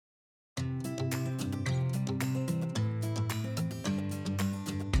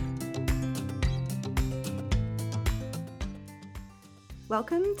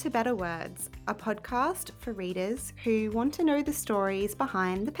Welcome to Better Words, a podcast for readers who want to know the stories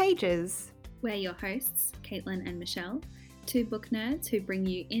behind the pages. We're your hosts, Caitlin and Michelle, two book nerds who bring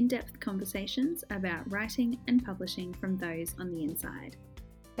you in-depth conversations about writing and publishing from those on the inside.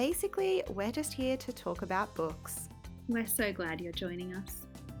 Basically, we're just here to talk about books. We're so glad you're joining us.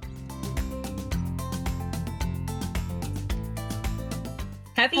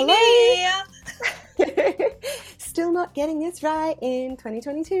 Happy New Year! Still not getting this right in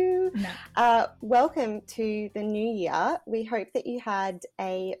 2022. No. Welcome to the new year. We hope that you had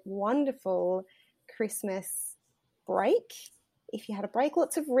a wonderful Christmas break. If you had a break,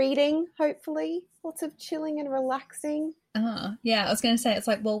 lots of reading, hopefully, lots of chilling and relaxing. Oh, yeah, I was going to say, it's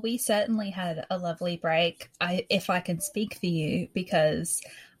like, well, we certainly had a lovely break, if I can speak for you, because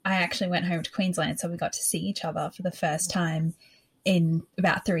I actually went home to Queensland, so we got to see each other for the first time in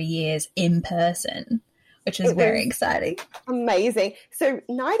about 3 years in person, which was very exciting. Amazing. So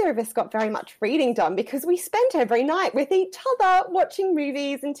neither of us got very much reading done because we spent every night with each other watching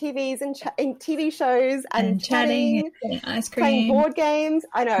movies and TVs and TV shows and chatting, and ice cream, playing board games.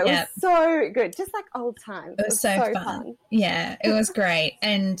 I know, it was so good, just like old times. It was so fun. Yeah, it was great.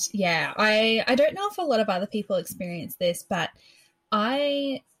 And yeah, I don't know if a lot of other people experience this, but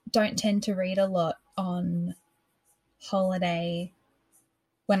I don't tend to read a lot on holiday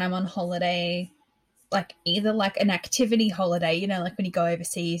when I'm on holiday, like either like an activity holiday, you know, like when you go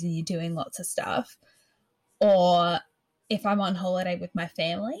overseas and you're doing lots of stuff, or if I'm on holiday with my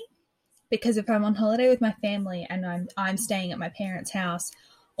family. Because if I'm on holiday with my family and I'm staying at my parents' house,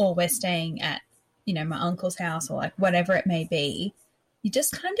 or we're staying at, you know, my uncle's house, or like whatever it may be, you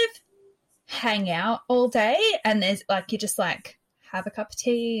just kind of hang out all day, and there's like, you just like have a cup of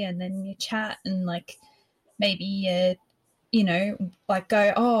tea and then you chat, and like maybe you know, like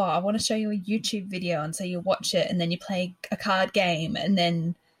go, oh, I want to show you a YouTube video, and so you watch it, and then you play a card game, and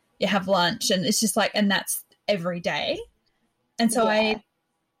then you have lunch, and it's just like, and that's every day. And so I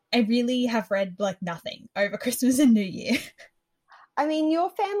really have read like nothing over Christmas and New Year. I mean, your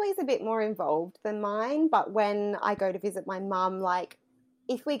family's a bit more involved than mine, but when I go to visit my mum, like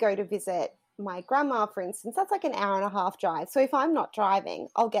if we go to visit my grandma, for instance, that's like an hour and a half drive. So if I'm not driving,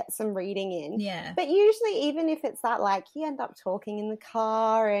 I'll get some reading in. Yeah. But usually, even if it's that, like, you end up talking in the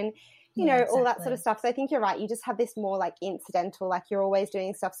car and, you know, all that sort of stuff. So I think you're right. You just have this more like incidental, like you're always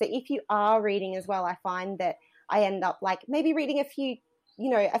doing stuff. So if you are reading as well, I find that I end up like maybe reading a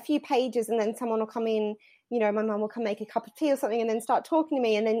few pages, and then someone will come in, you know, my mum will come make a cup of tea or something and then start talking to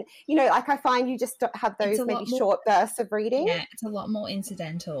me. And then, you know, like I find you just have those maybe short bursts of reading. Yeah, it's a lot more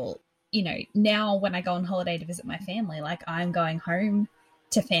incidental. You know, now when I go on holiday to visit my family, like I'm going home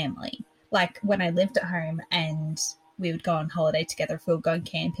to family. Like when I lived at home and we would go on holiday together, if we were going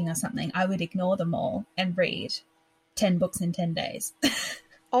camping or something, I would ignore them all and read 10 books in 10 days.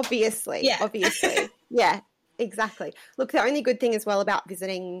 Obviously. Yeah, exactly. Look, the only good thing as well about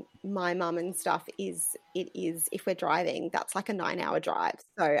visiting my mum and stuff is if we're driving, that's like a 9-hour drive.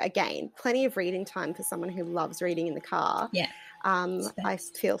 So again, plenty of reading time for someone who loves reading in the car. Yeah. I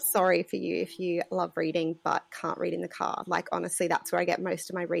feel sorry for you if you love reading but can't read in the car. Like, honestly, that's where I get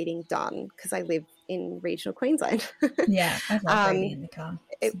most of my reading done because I live in regional Queensland. Yeah, I love reading in the car.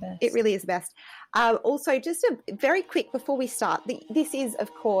 It really is the best. Also, just a very quick before we start, this is,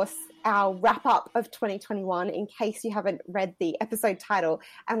 of course, our wrap-up of 2021 in case you haven't read the episode title,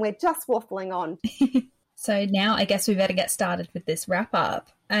 and we're just waffling on. So now I guess we better get started with this wrap-up.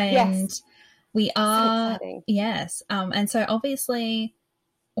 And we are, yes. And so obviously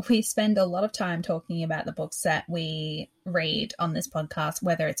we spend a lot of time talking about the books that we read on this podcast,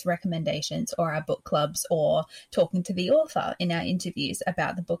 whether it's recommendations or our book clubs or talking to the author in our interviews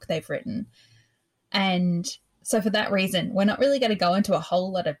about the book they've written. And so for that reason, we're not really going to go into a whole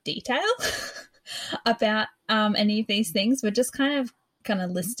lot of detail about any of these things. We're just kind of going to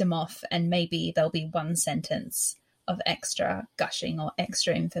list them off, and maybe there'll be one sentence of extra gushing or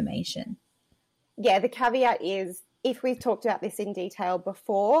extra information. Yeah, the caveat is if we've talked about this in detail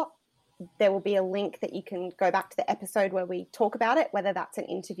before, there will be a link that you can go back to the episode where we talk about it, whether that's an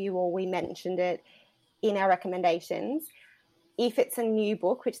interview or we mentioned it in our recommendations. If it's a new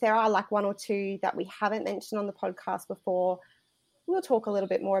book, which there are like one or two that we haven't mentioned on the podcast before, we'll talk a little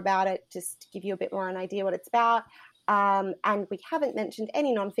bit more about it, just to give you a bit more an idea what it's about. And we haven't mentioned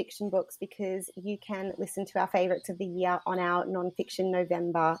any nonfiction books because you can listen to our favourites of the year on our nonfiction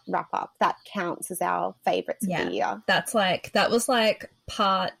November wrap-up. That counts as our favourites of the year. That was like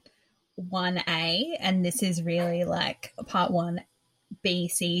part 1A, and this is really like part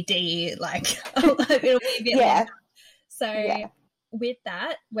 1B, C, D, like it'll be a bit longer. So with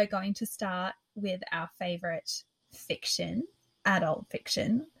that, we're going to start with our favourite fiction. adult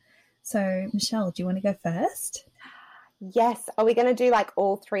fiction. So, Michelle, do you want to go first? Yes. Are we going to do like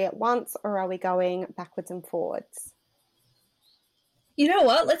all three at once, or are we going backwards and forwards? You know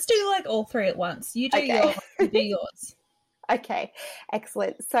what? Let's do like all three at once. You do yours. You do yours. Okay,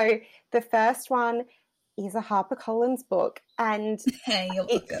 excellent. So the first one is a HarperCollins book, and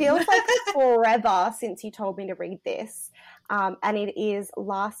it feels like forever since you told me to read this, and it is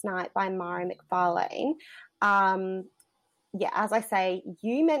Last Night by Mari McFarlane. As I say,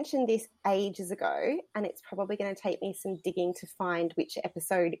 you mentioned this ages ago, and it's probably going to take me some digging to find which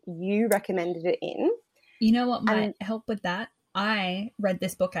episode you recommended it in. You know what might help with that? I read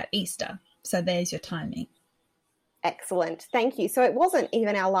this book at Easter, so there's your timing. Excellent. Thank you. So it wasn't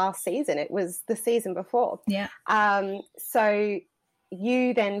even our last season. It was the season before. Yeah. So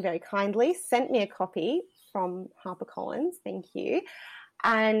you then very kindly sent me a copy from HarperCollins. Thank you.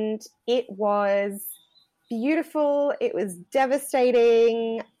 And it was beautiful. It was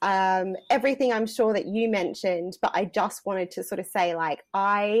devastating. Everything I'm sure that you mentioned, but I just wanted to sort of say, like,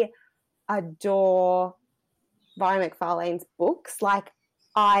 I adore Mari McFarlane's books. Like,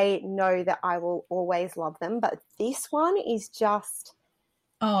 I know that I will always love them, but this one is just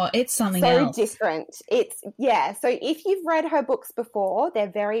it's something so else. different. So if you've read her books before,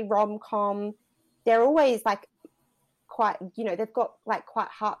 they're very rom-com. They're always like quite, they've got like quite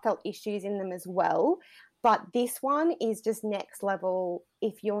heartfelt issues in them as well. But this one is just next level.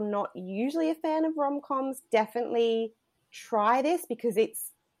 If you're not usually a fan of rom-coms, definitely try this, because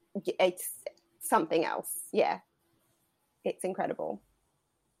it's something else. Yeah, it's incredible.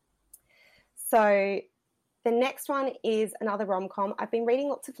 So the next one is another rom-com. I've been reading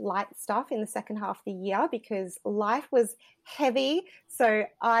lots of light stuff in the second half of the year because life was heavy. So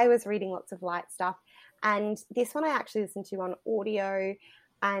I was reading lots of light stuff. And this one I actually listened to on audio,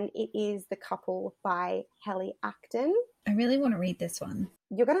 and it is The Couple by Helly Acton. I really want to read this one.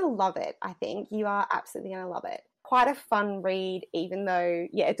 You're going to love it, I think. You are absolutely going to love it. Quite a fun read, even though,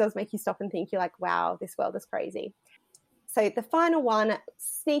 it does make you stop and think. You're like, wow, this world is crazy. So the final one,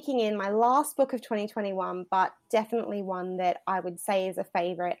 sneaking in, my last book of 2021, but definitely one that I would say is a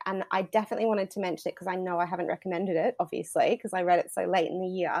favourite. And I definitely wanted to mention it because I know I haven't recommended it, obviously, because I read it so late in the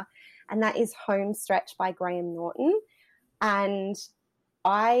year. And that is Homestretch by Graham Norton. And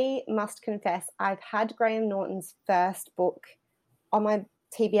I must confess, I've had Graham Norton's first book on my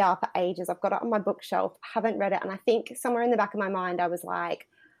TBR for ages. I've got it on my bookshelf, haven't read it. And I think somewhere in the back of my mind, I was like,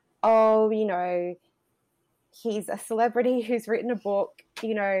 he's a celebrity who's written a book,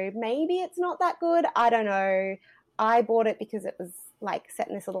 maybe it's not that good. I don't know. I bought it because it was like set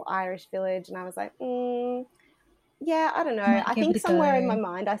in this little Irish village, and I was like, I don't know. I think somewhere in my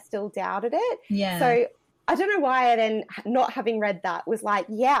mind I still doubted it. Yeah. So I don't know why I then, not having read that, was like,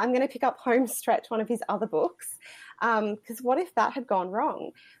 I'm going to pick up Homestretch, one of his other books, because what if that had gone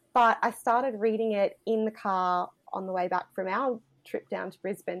wrong? But I started reading it in the car on the way back from our trip down to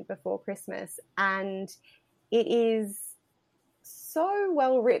Brisbane before Christmas, and it is so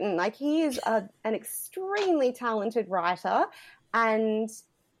well written. Like, he is an extremely talented writer, and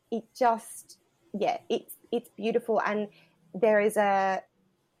it just, it's beautiful. And there is a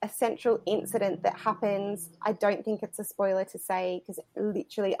central incident that happens. I don't think it's a spoiler to say, because it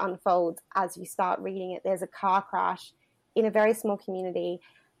literally unfolds as you start reading it. There's a car crash in a very small community,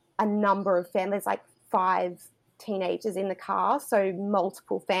 a number of families, like 5 teenagers in the car, so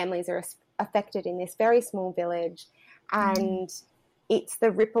multiple families are affected in this very small village, and it's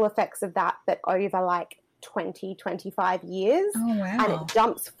the ripple effects of that over like 20-25 years. Oh, wow. And it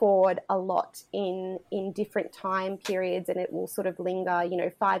jumps forward a lot in different time periods, and it will sort of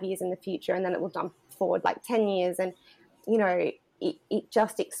linger 5 years in the future, and then it will jump forward like 10 years, and it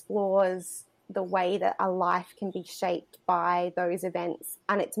just explores the way that a life can be shaped by those events,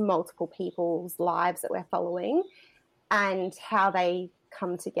 and it's multiple people's lives that we're following and how they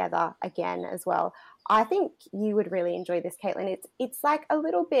come together again as well. I think you would really enjoy this, Caitlin. It's like a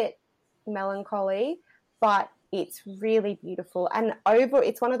little bit melancholy, but it's really beautiful. And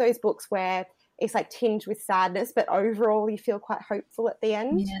it's one of those books where it's like tinged with sadness, but overall you feel quite hopeful at the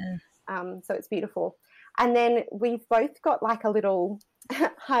end. Yeah. So it's beautiful. And then we've both got like a little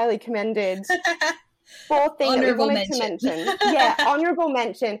highly commended fourth thing honorable that we wanted mention. to mention. Yeah, honourable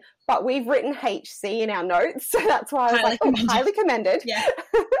mention. But we've written HC in our notes, so that's why I was highly commended. Yeah.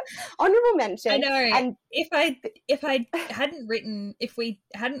 Honourable mention. I know. And if we hadn't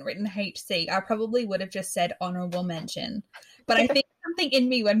written HC, I probably would have just said honourable mention. But I think something in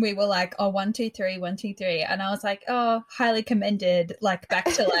me when we were like, 1, 2, 3, 1, 2, 3, and I was like, highly commended, like back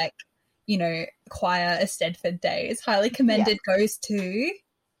to like, choir Eisteddfod days. Highly commended goes to.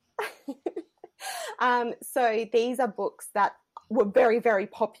 So these are books that were very, very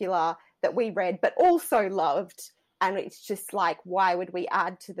popular that we read, but also loved. And it's just like, why would we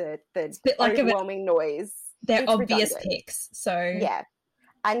add to the like overwhelming noise? They're it's obvious redundant. picks. So yeah.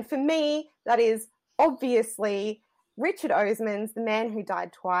 And for me, that is obviously Richard Osman's The Man Who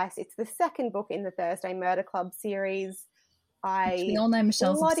Died Twice. It's the second book in the Thursday Murder Club series. We all know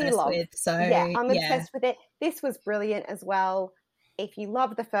Michelle's obsessed with. So yeah, I'm obsessed with it. This was brilliant as well. If you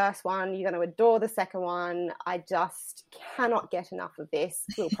love the first one, you're going to adore the second one. I just cannot get enough of this.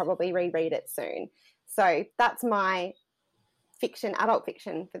 We'll probably reread it soon. So that's my adult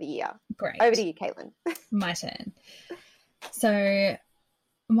fiction for the year. Great. Over to you, Caitlin. My turn. So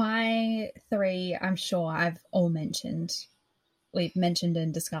my 3, I'm sure we've mentioned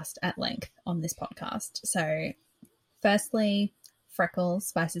and discussed at length on this podcast. So firstly,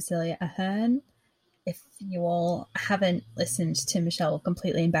 Freckles by Cecilia Ahern. If you all haven't listened to Michelle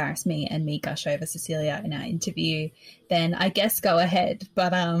completely embarrass me and me gush over Cecilia in our interview, then I guess go ahead.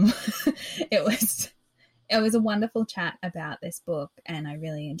 But it was a wonderful chat about this book, and I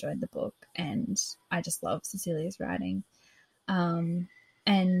really enjoyed the book, and I just love Cecilia's writing. And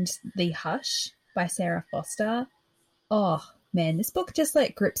The Hush by Sarah Foster. Oh man, this book just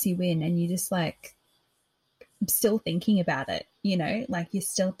like grips you in, and you just like still thinking about it, you know, like you're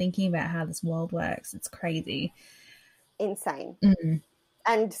still thinking about how this world works. It's crazy. Insane.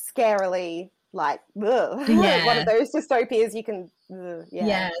 And scarily like one of those dystopias you can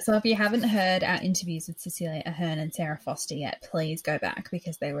so if you haven't heard our interviews with Cecilia Ahern and Sarah Foster yet, please go back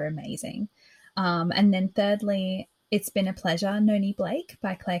because they were amazing. And then thirdly, It's Been a Pleasure, Noni Blake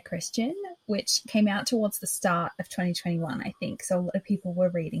by Claire Christian, which came out towards the start of 2021, I think, so a lot of people were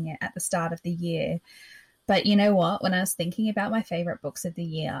reading it at the start of the year. But you know what? When I was thinking about my favourite books of the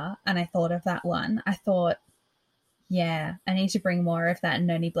year and I thought of that one, I thought, yeah, I need to bring more of that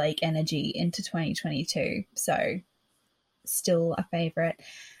Noni Blake energy into 2022. So still a favourite.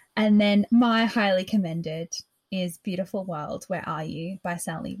 And then my highly commended is Beautiful World, Where Are You by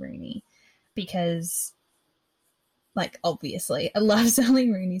Sally Rooney, because, like, obviously I love Sally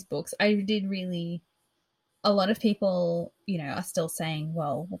Rooney's books. A lot of people, you know, are still saying,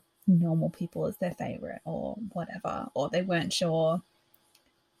 well, Normal People is their favorite or whatever, or they weren't sure.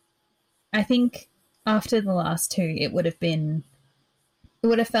 I think after the last two, it would have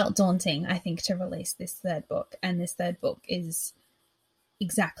felt daunting, I think, to release this third book. And this third book is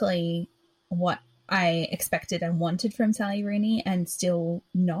exactly what I expected and wanted from Sally Rooney, and still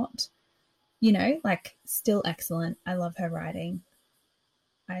not, you know, like still excellent. I love her writing.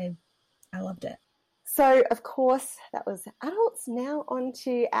 I loved it. So, of course, that was adults. Now on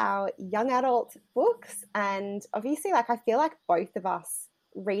to our young adult books. And obviously, like, I feel like both of us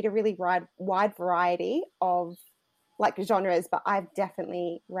read a really wide variety of, like, genres, but I've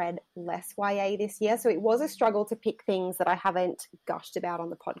definitely read less YA this year. So it was a struggle to pick things that I haven't gushed about on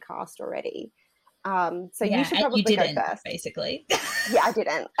the podcast already. So you should probably go first. Basically. Yeah, I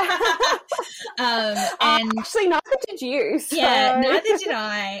didn't. And actually, neither did you. So. Yeah, neither did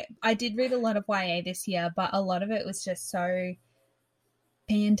I. I did read a lot of YA this year, but a lot of it was just so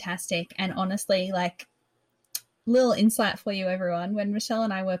fantastic. And honestly, like, little insight for you, everyone. When Michelle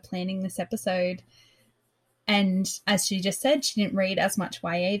and I were planning this episode, and as she just said, she didn't read as much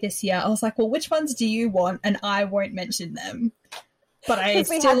YA this year, I was like, well, which ones do you want? And I won't mention them. But we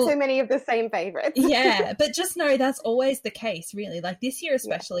had so many of the same favorites. Yeah, but just know that's always the case, really. Like this year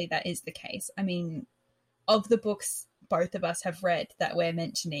especially, that is the case. I mean, of the books both of us have read that we're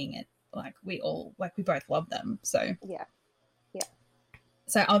mentioning, it, we both love them. So yeah.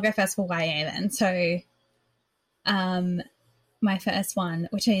 So I'll go first for YA then. So my first one,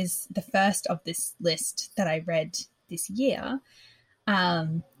 which is the first of this list that I read this year,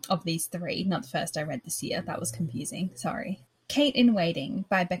 of these three, not the first I read this year. That was confusing. Sorry. Kate in Waiting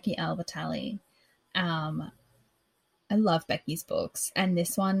by Becky Albertalli. I love Becky's books, and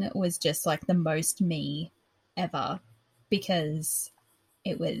this one was just like the most me ever, because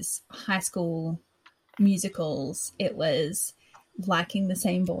it was high school musicals, it was liking the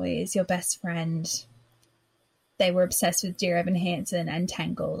same boys, your best friend. They were obsessed with Dear Evan Hansen and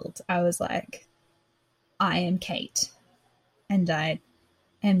Tangled. I was like, I am Kate, and I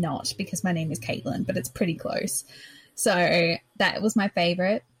am not, because my name is Caitlin, but it's pretty close. So that was my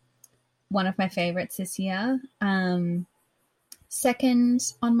favorite, one of my favorites this year. Second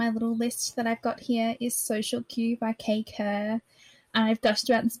on my little list that I've got here is Social Cue by Kay Kerr. And I've gushed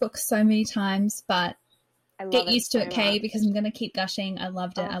about this book so many times, but get used to it, Kay, because I'm going to keep gushing. I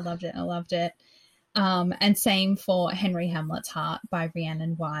loved it. I loved it. And same for Henry Hamlet's Heart by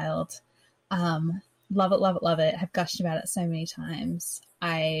Rhiannon Wild. Love it. Have gushed about it so many times.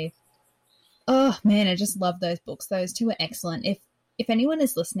 I Oh man, I just love those books. Those two are excellent. If anyone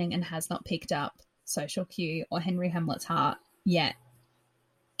is listening and has not picked up Social Q or Henry Hamlet's Heart yet,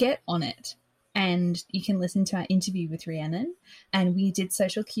 get on it. And you can listen to our interview with Rhiannon. And we did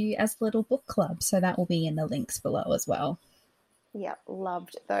Social Q as a little book club, so that will be in the links below as well. Yep,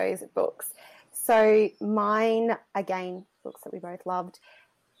 loved those books. So mine, again, books that we both loved.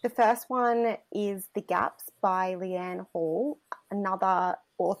 The first one is The Gaps by Leanne Hall, another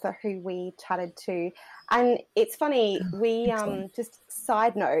author who we chatted to. And it's funny, we just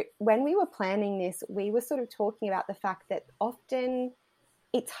side note, when we were planning this, we were sort of talking about the fact that often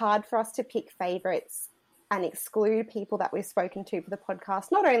it's hard for us to pick favourites and exclude people that we've spoken to for the podcast,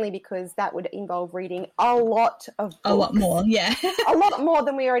 not only because that would involve reading a lot of books. A lot more, yeah. A lot more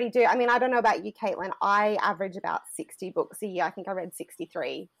than we already do. I mean, I don't know about you, Caitlin. I average about 60 books a year. I think I read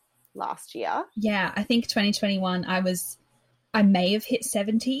 63 last year. Yeah, I think 2021 I may have hit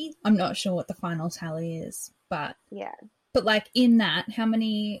 70. I'm not sure what the final tally is, but yeah. But like in that, how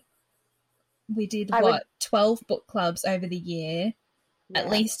many we did 12 book clubs over the year. Yeah. At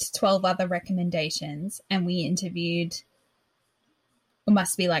least 12 other recommendations, and we interviewed, it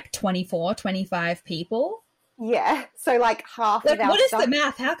must be like 24, 25 people. Yeah, so like half of our What is stuff. the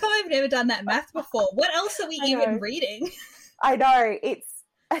math? How come I've never done that math before? What else are we even reading? I know,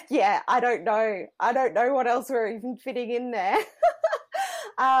 I don't know. I don't know what else we're even fitting in there.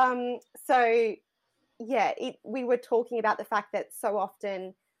 So, yeah, we were talking about the fact that so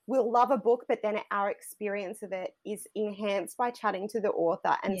often we'll love a book, but then our experience of it is enhanced by chatting to the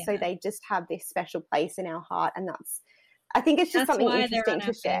author. And so they just have this special place in our heart. And I think it's just something interesting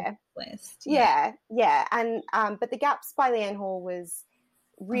to share. List. Yeah. And, but The Gaps by Leanne Hall was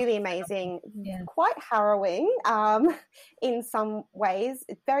really amazing, quite harrowing in some ways.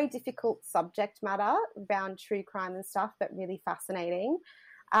 It's very difficult subject matter around true crime and stuff, but really fascinating.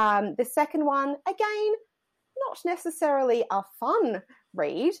 The second one, again, not necessarily a fun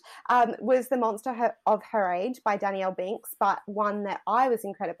read, was The Monster of Her Age by Danielle Binks, but one that I was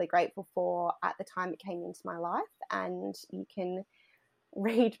incredibly grateful for at the time it came into my life. And you can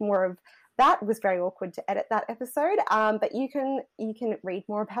read more of that. It was very awkward to edit that episode, but you can read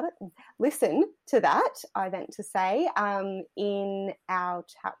more about it, listen to that, I meant to say, in our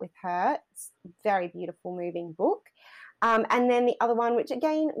chat with her. It's a very beautiful, moving book. And then the other one, which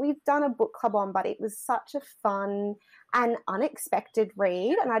again, we've done a book club on, but it was such a fun and unexpected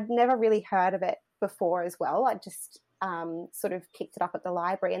read. And I'd never really heard of it before as well. I just sort of picked it up at the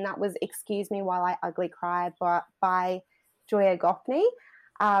library, and that was Excuse Me While I Ugly Cry by Joya Goffney.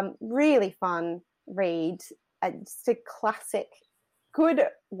 Really fun read. Just a classic, good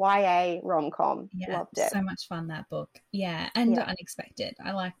YA rom-com. Yeah, loved it. So much fun, that book. Yeah, and unexpected.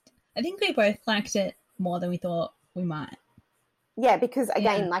 I think we both liked it more than we thought we might. Yeah, because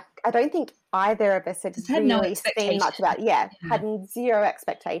again, like I don't think either of us had really seen much about it. Had zero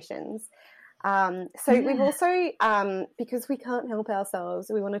expectations. So we've also, because we can't help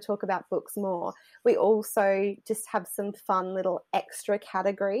ourselves, we want to talk about books more. We also just have some fun little extra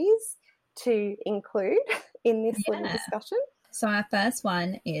categories to include in this little discussion. So our first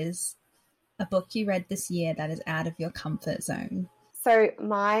one is a book you read this year that is out of your comfort zone. So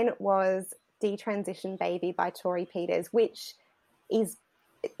mine was Detransition Baby by Tori Peters, which is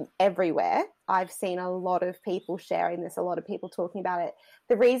everywhere. I've seen a lot of people sharing this, a lot of people talking about it.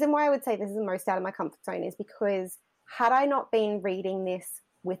 The reason why I would say this is the most out of my comfort zone is because had I not been reading this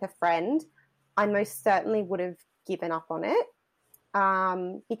with a friend, I most certainly would have given up on it,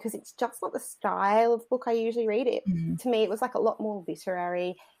 because it's just not the style of book I usually read. To me, it was like a lot more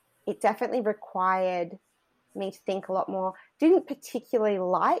literary. It definitely required me to think a lot more. Didn't particularly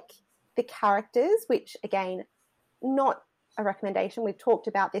like the characters, which again, not a recommendation. We've talked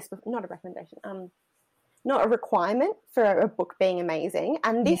about this, but not a recommendation. Not a requirement for a book being amazing.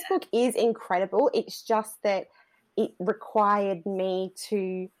 And this book is incredible. It's just that it required me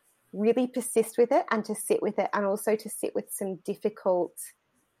to really persist with it and to sit with it, and also to sit with some difficult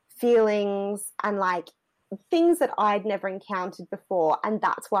feelings and like things that I'd never encountered before. And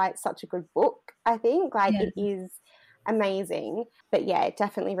that's why it's such a good book, I think. Like it is amazing. But yeah, it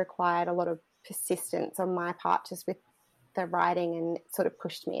definitely required a lot of persistence on my part just with the writing, and it sort of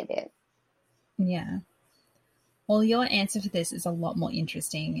pushed me a bit. Yeah. Well, your answer to this is a lot more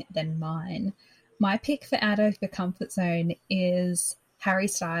interesting than mine. My pick for Out of Your Comfort Zone is Harry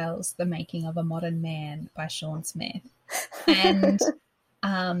Styles, The Making of a Modern Man by Sean Smith. And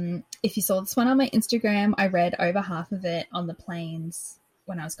if you saw this one on my Instagram, I read over half of it on the planes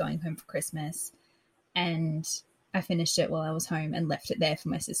when I was going home for Christmas. And I finished it while I was home and left it there for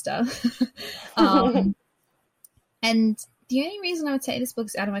my sister. And the only reason I would say this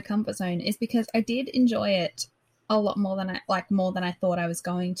book's out of my comfort zone is because I did enjoy it a lot more than I thought I was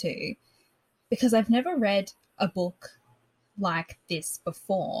going to, because I've never read a book like this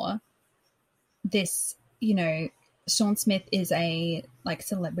before. This, you know, Sean Smith is a like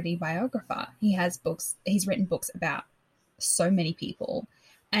celebrity biographer. He has books, he's written books about so many people,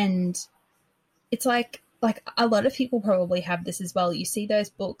 and it's like a lot of people probably have this as well. You see those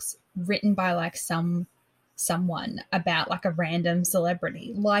books written by like someone about like a random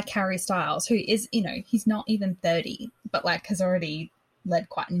celebrity like Harry Styles, who is, you know, he's not even 30, but like has already led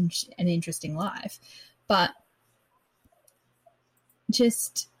quite an interesting life. But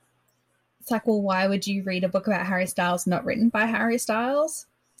just, it's like, well, why would you read a book about Harry Styles not written by Harry Styles?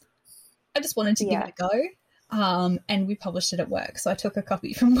 I just wanted to give it a go. And we published it at work, so I took a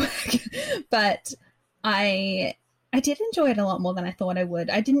copy from work. But I did enjoy it a lot more than I thought I would.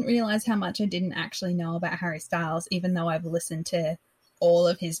 I didn't realize how much I didn't actually know about Harry Styles, even though I've listened to all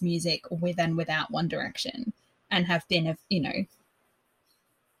of his music with and without One Direction, and have been,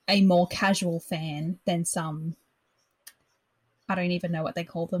 a more casual fan than some, I don't even know what they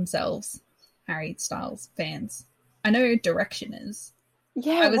call themselves, Harry Styles fans. I know Directioners.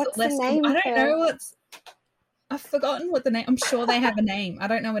 Yeah, what's the name? I don't know I've forgotten what the name, I'm sure they have a name. I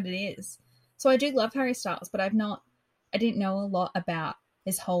don't know what it is. So I do love Harry Styles, but I didn't know a lot about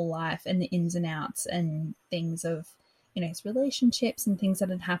his whole life and the ins and outs and things of, you know, his relationships and things that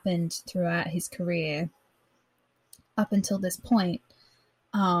had happened throughout his career up until this point.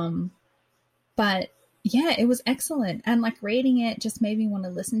 But yeah, it was excellent. And like reading it just made me want to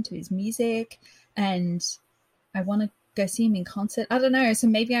listen to his music, and I want to go see him in concert. I don't know. So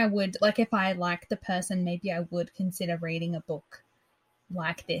maybe I would, like, if I like the person, maybe I would consider reading a book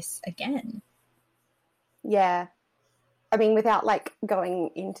like this again. Yeah. I mean, without like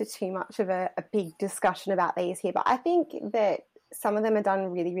going into too much of a big discussion about these here, but I think that some of them are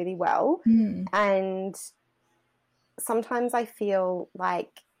done really, really well. And sometimes I feel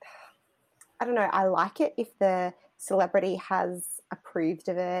like, I don't know, I like it if the celebrity has approved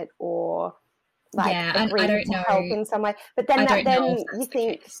of it or like agreed to help in some way. But then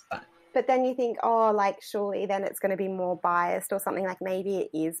you think, oh, like surely then it's going to be more biased or something. Like maybe it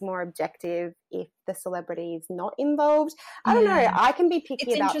is more objective if the celebrity is not involved. I don't know. I can be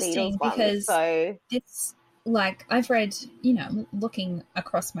picky about Beatles ones. So it's like I've read, you know, I'm looking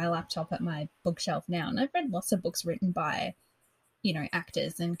across my laptop at my bookshelf now, and I've read lots of books written by, you know,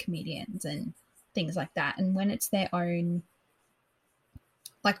 actors and comedians and things like that. And when it's their own,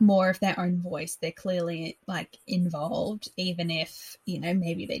 like more of their own voice, they're clearly like involved, even if, you know,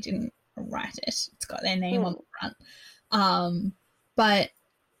 maybe they didn't write it. It's got their name on the front. But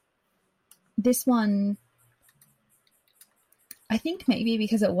this one, I think maybe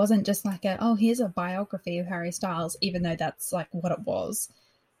because it wasn't just like here's a biography of Harry Styles, even though that's like what it was.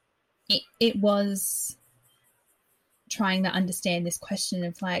 It was trying to understand this question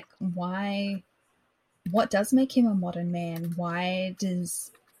of like, what does make him a modern man? How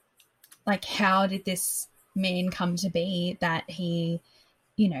did this man come to be that he,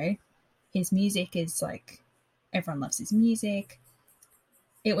 you know, his music is like, everyone loves his music.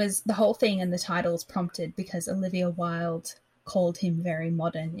 It was the whole thing, and the title's prompted because Olivia Wilde called him very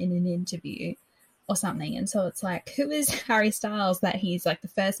modern in an interview or something. And so it's like, who is Harry Styles that he's like the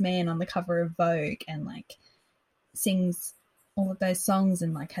first man on the cover of Vogue and like sings all of those songs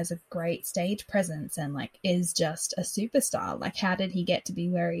and like has a great stage presence and like is just a superstar? Like, how did he get to be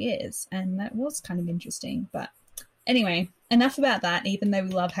where he is? And that was kind of interesting. But anyway, enough about that, even though we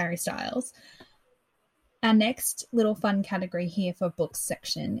love Harry Styles. Our next little fun category here for books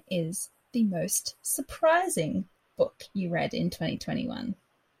section is the most surprising book you read in 2021.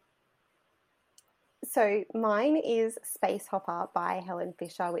 So mine is Space Hopper by Helen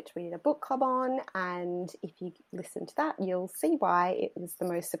Fisher, which we did a book club on, and if you listen to that, you'll see why it was the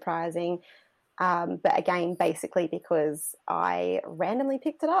most surprising. But again, basically because I randomly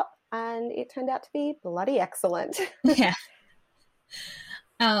picked it up and it turned out to be bloody excellent. Yeah.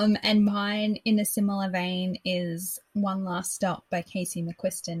 And mine, in a similar vein, is One Last Stop by Casey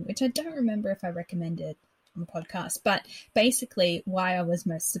McQuiston, which I don't remember if I recommended on the podcast, but basically why I was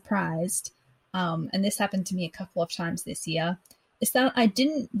most surprised, and this happened to me a couple of times this year, is that I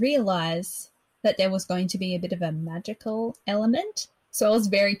didn't realize that there was going to be a bit of a magical element. So I was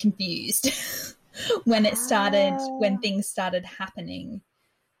very confused when things started happening.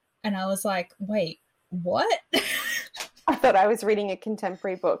 And I was like, wait, what? I thought I was reading a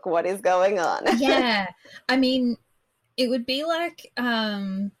contemporary book. What is going on? Yeah. I mean, it would be like,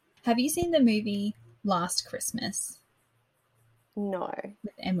 have you seen the movie Last Christmas? No.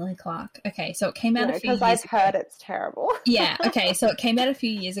 With Emily Clark. Okay, so it came out a few because years I've heard it's terrible. Yeah, okay, so it came out a few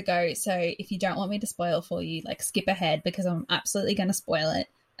years ago, so if you don't want me to spoil for you, like, skip ahead because I'm absolutely going to spoil it.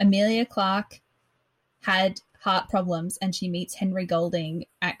 Emilia Clarke had heart problems and she meets Henry Golding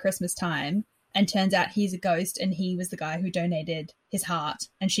at Christmas time, and turns out he's a ghost and he was the guy who donated his heart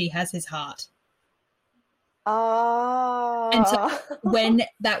and she has his heart. Oh. And so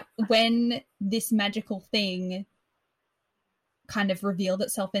when this magical thing kind of revealed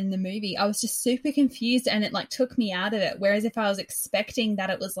itself in the movie, I was just super confused and it like took me out of it. Whereas if I was expecting that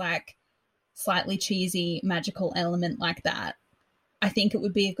it was like slightly cheesy magical element like that, I think it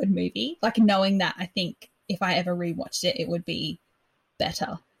would be a good movie. Like, knowing that, I think if I ever rewatched it, it would be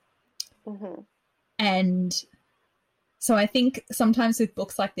better. Mm-hmm. And so I think sometimes with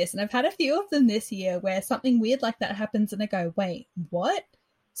books like this, and I've had a few of them this year where something weird like that happens and I go, wait, what?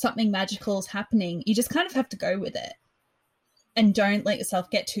 Something magical is happening. You just kind of have to go with it. And don't let yourself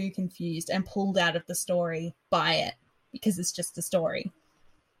get too confused and pulled out of the story by it, because it's just a story.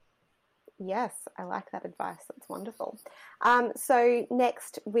 Yes, I like that advice. That's wonderful. So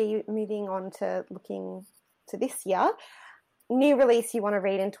next, we're moving on to looking to this year. New release you want to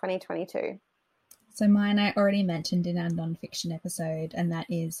read in 2022? So mine I already mentioned in our nonfiction episode, and that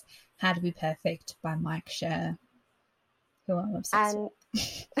is How to Be Perfect by Mike Sher, who I'm obsessed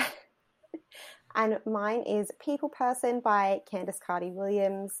with. And mine is People Person by Candice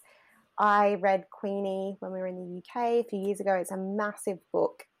Carty-Williams. I read Queenie when we were in the UK a few years ago. It's a massive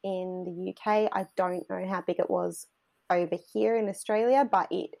book in the UK. I don't know how big it was over here in Australia, but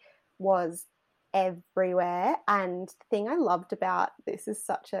it was everywhere. And the thing I loved about this is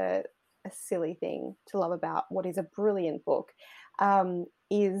such a silly thing to love about what is a brilliant book,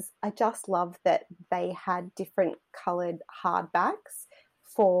 is I just love that they had different coloured hardbacks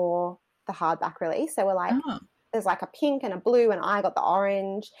for the hardback release. So we're like, there's like a pink and a blue, and I got the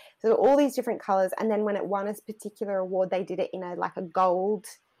orange. So all these different colours. And then when it won a particular award, they did it in a gold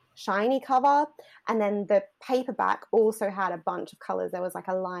shiny cover. And then the paperback also had a bunch of colours. There was like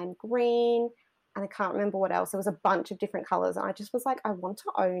a lime green, and I can't remember what else. There was a bunch of different colours. And I just was like, I want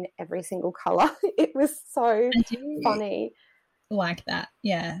to own every single colour. It was so funny. Like that.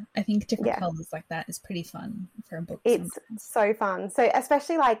 Yeah. I think different colours like that is pretty fun for a book. It's so fun. So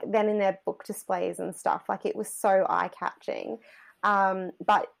especially like then in their book displays and stuff, like it was so eye-catching.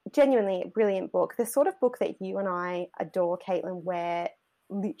 But genuinely a brilliant book. The sort of book that you and I adore, Caitlin, where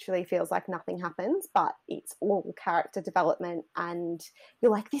literally feels like nothing happens, but it's all character development and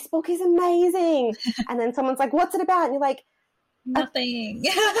you're like, this book is amazing. And then someone's like, what's it about? And you're like, nothing.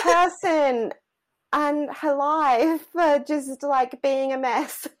 A person and her life just like being a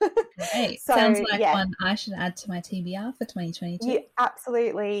mess. Great. So, sounds like one I should add to my TBR for 2022. You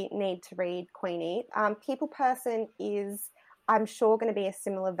absolutely need to read Queenie. People Person is, I'm sure, going to be a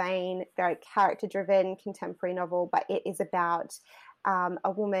similar vein, very character-driven contemporary novel, but it is about a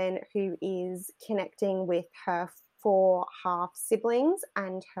woman who is connecting with her 4 half siblings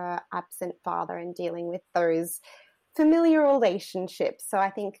and her absent father and dealing with those familiar relationships. So I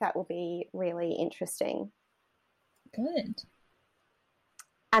think that will be really interesting. Good.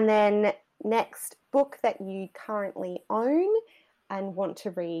 And then next, book that you currently own and want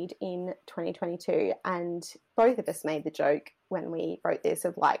to read in 2022. And both of us made the joke when we wrote this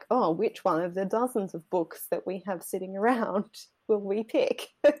of like, oh, which one of the dozens of books that we have sitting around will we pick?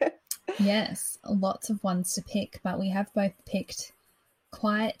 Yes, lots of ones to pick, but we have both picked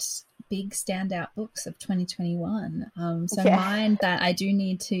quite big standout books of 2021. Mine that I do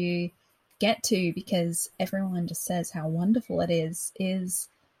need to get to because everyone just says how wonderful it is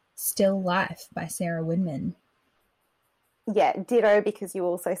Still Life by Sarah Widman. Yeah, ditto, because you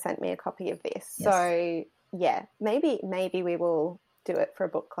also sent me a copy of this. Yes. So yeah, maybe we will do it for a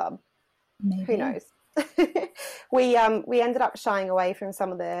book club. Maybe. Who knows? We ended up shying away from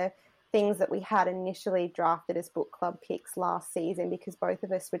some of the things that we had initially drafted as book club picks last season because both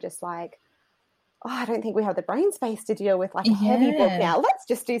of us were just like, oh, I don't think we have the brain space to deal with like a heavy book now. Let's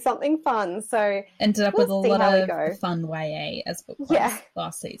just do something fun. So ended up with a lot of fun YA as book clubs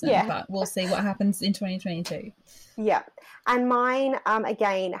last season, but we'll see what happens in 2022. Yeah. And mine,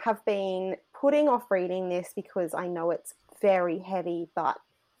 again, have been putting off reading this because I know it's very heavy, but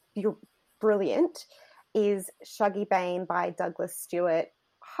you're brilliant, is Shuggie Bain by Douglas Stewart.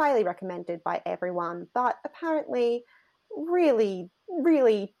 Highly recommended by everyone, but apparently really,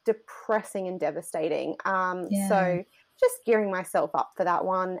 really depressing and devastating. So just gearing myself up for that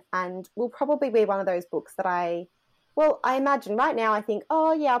one, and will probably be one of those books that I imagine right now I think,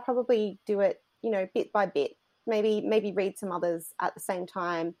 oh yeah, I'll probably do it, bit by bit, maybe read some others at the same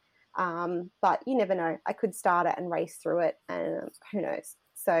time, But you never know. I could start it and race through it, and who knows.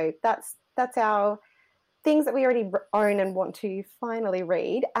 So that's our things that we already own and want to finally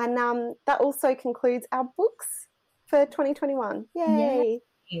read. And that also concludes our books for 2021. Yay!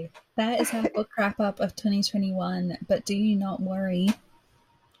 Yeah. That is our book wrap up of 2021. But do not worry.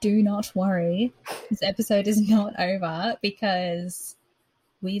 Do not worry. This episode is not over because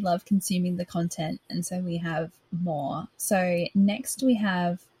we love consuming the content, and so we have more. So next we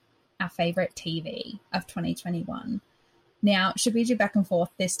have our favourite TV of 2021. Now, should we do back and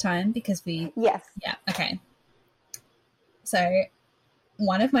forth this time? Because Yes. Yeah, okay. So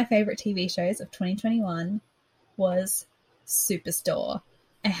one of my favourite TV shows of 2021 was Superstore.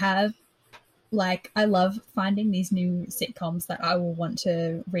 I love finding these new sitcoms that I will want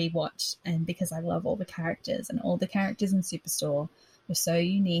to rewatch, and because I love all the characters, and all the characters in Superstore were so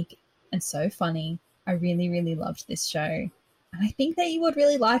unique and so funny. I really, really loved this show, and I think that you would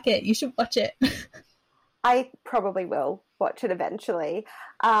really like it. You should watch it. I probably will watch it eventually.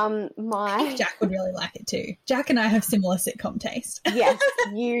 I think Jack would really like it too. Jack and I have similar sitcom taste. Yes,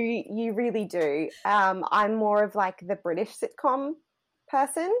 you really do. I'm more of like the British sitcom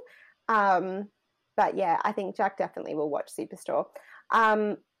person. But yeah, I think Jack definitely will watch Superstore.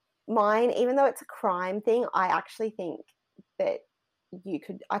 Mine, even though it's a crime thing, I actually think that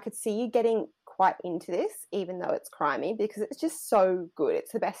I could see you getting quite into this, even though it's crimey, because it's just so good.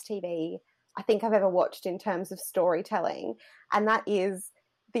 It's the best TV I think I've ever watched in terms of storytelling. And that is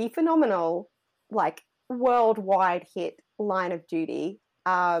the phenomenal, like, worldwide hit Line of Duty.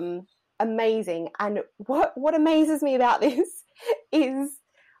 Amazing. And what amazes me about this is,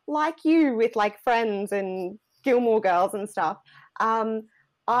 like you with like Friends and Gilmore Girls and stuff,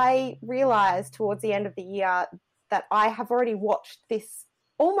 I realized towards the end of the year that I have already watched this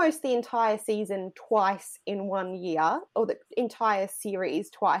almost the entire season twice in 1 year, or the entire series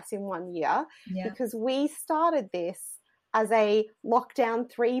twice in 1 year, because we started this as a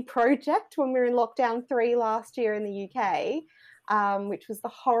Lockdown 3 project when we were in Lockdown 3 last year in the UK, which was the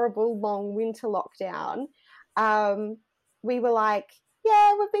horrible long winter lockdown. We were like,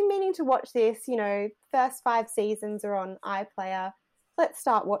 yeah, we've been meaning to watch this, first 5 seasons are on iPlayer. Let's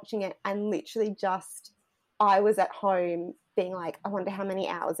start watching it. And literally I was at home being like, I wonder how many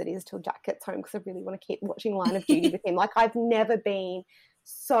hours it is till Jack gets home, because I really want to keep watching Line of Duty with him. Like, I've never been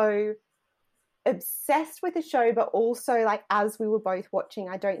so obsessed with a show, but also, like, as we were both watching,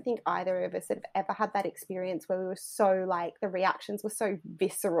 I don't think either of us have ever had that experience where we were so, like, the reactions were so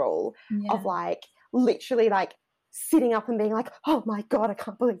visceral, of, like, literally, like, sitting up and being like, oh my God, I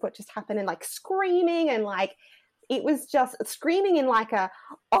can't believe what just happened, and like screaming, and like it was just screaming in like a,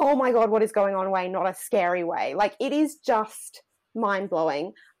 oh my God, what is going on way, not a scary way. Like, it is just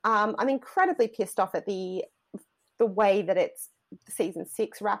mind-blowing. I'm incredibly pissed off at the way that it's season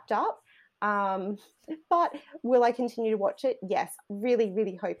 6 wrapped up. But will I continue to watch it? Yes, really,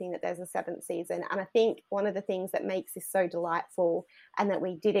 really hoping that there's a 7th season. And I think one of the things that makes this so delightful, and that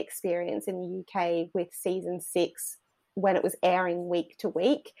we did experience in the UK with season 6 when it was airing week to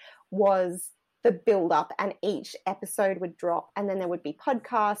week, was the build-up, and each episode would drop, and then there would be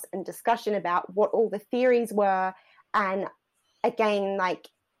podcasts and discussion about what all the theories were. And again, like,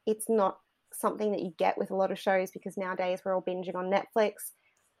 it's not something that you get with a lot of shows, because nowadays we're all binging on Netflix.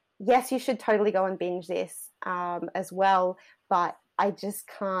 Yes, you should totally go and binge this as well, but I just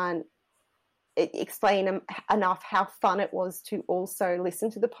can't explain enough how fun it was to also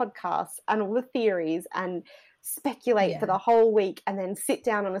listen to the podcast and all the theories and speculate for the whole week, and then sit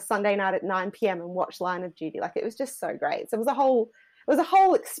down on a Sunday night at 9 p.m. and watch Line of Duty. Like, it was just so great. So it was a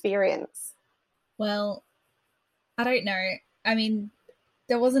whole experience. Well, I don't know. I mean,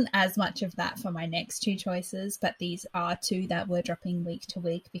 there wasn't as much of that for my next 2 choices, but these are 2 that were dropping week to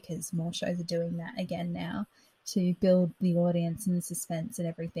week, because more shows are doing that again now to build the audience and the suspense and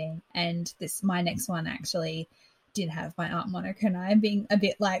everything. And my next one actually did have my Aunt Monica and I being a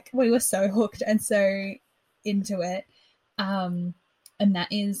bit like, we were so hooked and so into it. And that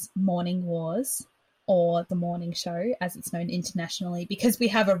is Morning Wars, or The Morning Show, as it's known internationally, because we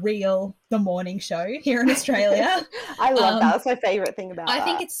have The Morning Show here in Australia. I love that. That's my favourite thing about it. I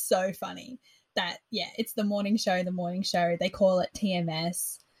think it's so funny that, it's The Morning Show, The Morning Show. They call it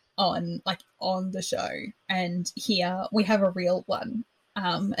TMS on the show. And here we have a real one.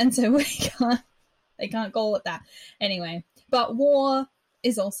 And so they can't call it that. Anyway, but war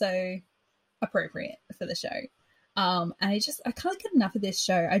is also appropriate for the show. And I can't get enough of this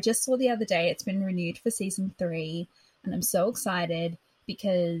show. I just saw the other day it's been renewed for season 3, and I'm so excited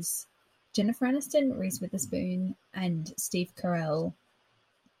because Jennifer Aniston, Reese Witherspoon, and Steve Carell,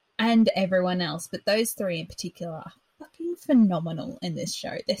 and everyone else, but those 3 in particular, are fucking fucking phenomenal in this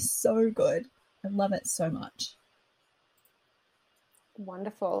show. They're so good. I love it so much.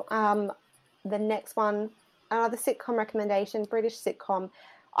 Wonderful. The next one, another sitcom recommendation, British sitcom.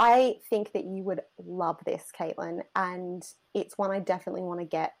 I think that you would love this, Caitlin, and it's one I definitely want to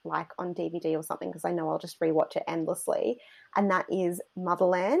get like on DVD or something because I know I'll just rewatch it endlessly, and that is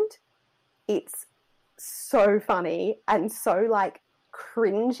Motherland. It's so funny and so like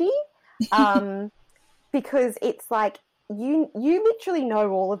cringy because it's like you literally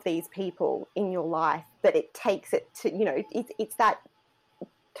know all of these people in your life, but it takes it to, you know, it's that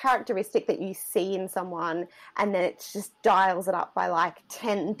characteristic that you see in someone and then it just dials it up by like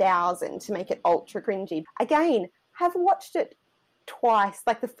 10,000 to make it ultra cringy. Again, have watched it twice,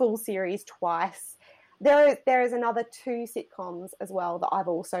 like the full series twice. There is another 2 sitcoms as well that I've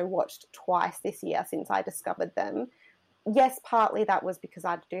also watched twice this year since I discovered them. Yes, partly that was because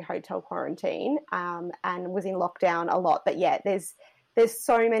I had to do hotel quarantine and was in lockdown a lot. But yeah, there's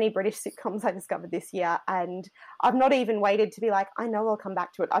so many British sitcoms I discovered this year, and I've not even waited to be like, I know I'll come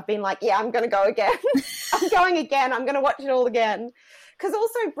back to it. I've been like, yeah, I'm going to go again. I'm going again. I'm going to watch it all again. Because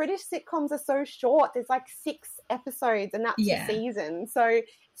also British sitcoms are so short. There's like 6 episodes and that's a season. So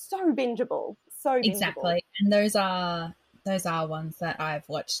bingeable. So bingeable. Exactly. And those are ones that I've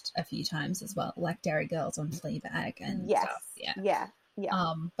watched a few times as well, like Derry Girls on Fleabag and stuff. Yeah.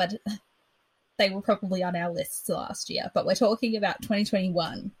 But they were probably on our lists last year. But we're talking about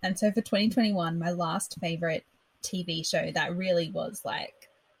 2021. And so for 2021, my last favourite TV show that really was like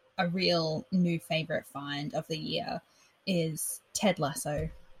a real new favourite find of the year is Ted Lasso.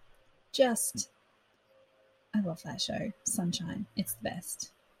 I love that show. Sunshine. It's the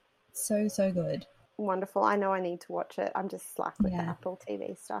best. So, so good. Wonderful. I know I need to watch it. I'm just slack with the Apple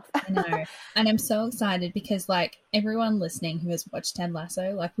TV stuff. I know. And I'm so excited because, like, everyone listening who has watched Ted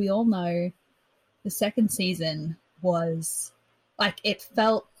Lasso, like, we all know the second season was, like, it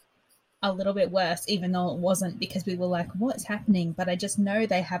felt a little bit worse, even though it wasn't, because we were like, what's happening? But I just know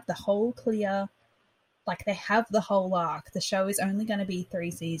they have the whole clear, like, they have the whole arc. The show is only going to be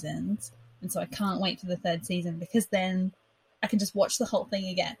 3 seasons. And so I can't wait for the 3rd season because then I can just watch the whole thing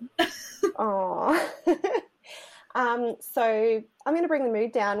again. Oh. So I'm going to bring the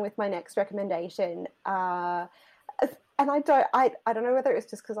mood down with my next recommendation. And I don't know whether it's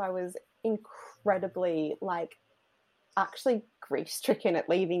just because I was incredibly, like, actually grief-stricken at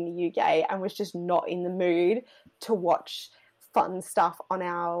leaving the UK and was just not in the mood to watch fun stuff on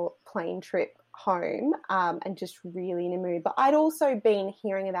our plane trip home, and just really in the mood. But I'd also been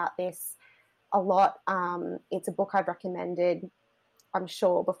hearing about this a lot. It's a book I've recommended, I'm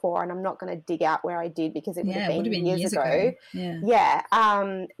sure, before, and I'm not going to dig out where I did because it would have been years ago.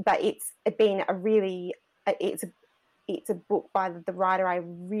 But it's been it's a book by the writer. I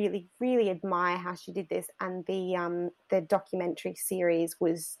really, really admire how she did this, and the documentary series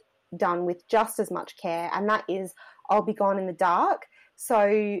was done with just as much care, and that is I'll Be Gone in the Dark.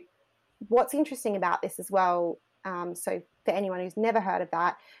 So what's interesting about this as well, so for anyone who's never heard of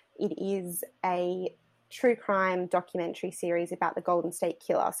that, it is a true crime documentary series about the Golden State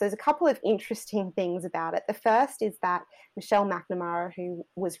Killer. So there's a couple of interesting things about it. The first is that Michelle McNamara, who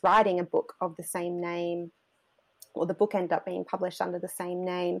was writing a book of the same name, or the book ended up being published under the same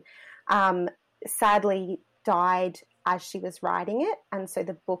name, sadly died as she was writing it, and so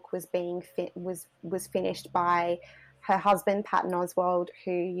the book was being was finished by her husband, Patton Oswalt,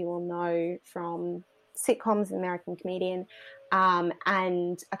 who you will know from sitcoms, American Comedian,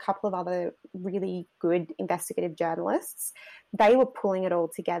 and a couple of other really good investigative journalists. They were pulling it all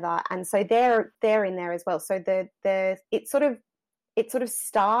together, and so they're in there as well. So it sort of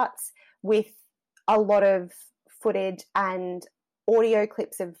starts with a lot of footage and audio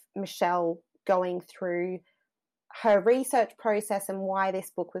clips of Michelle going through her research process and why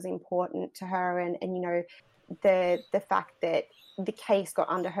this book was important to her, and you know, the fact that the case got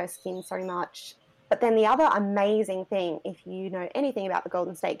under her skin so much. But then the other amazing thing, if you know anything about the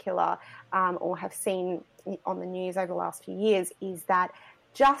Golden State Killer, or have seen on the news over the last few years, is that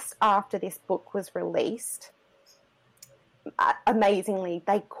just after this book was released, amazingly,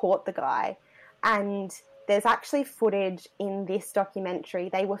 they caught the guy. And there's actually footage in this documentary.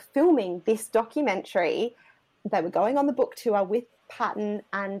 They were filming this documentary. They were going on the book tour with Patton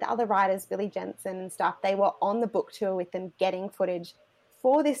and other writers, Billy Jensen and stuff. They were on the book tour with them getting footage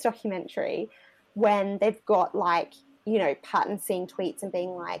for this documentary, when they've got, like, you know, Patton seeing tweets and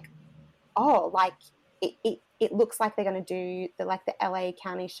being like, oh, like, it looks like they're going to do, the LA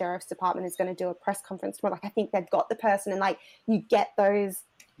County Sheriff's Department is going to do a press conference tomorrow. Like, I think they've got the person. And, like, you get those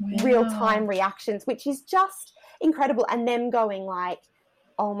real-time reactions, which is just incredible. And them going, like,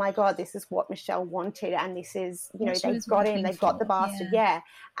 oh my God, this is what Michelle wanted, and this is, you know, What she they was got him, working they got the for, bastard, yeah.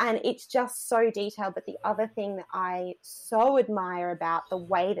 And it's just so detailed. But the other thing that I so admire about the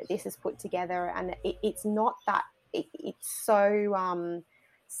way that this is put together, and it's not that, it's so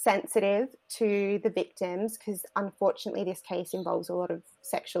sensitive to the victims, because unfortunately this case involves a lot of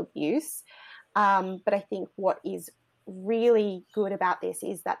sexual abuse. But I think what is really good about this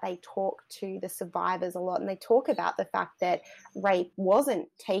is that they talk to the survivors a lot, and they talk about the fact that rape wasn't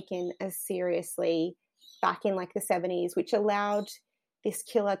taken as seriously back in like the 70s, which allowed this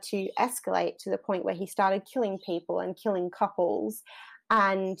killer to escalate to the point where he started killing people and killing couples,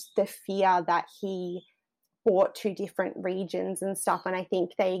 and the fear that he brought to different regions and stuff. And I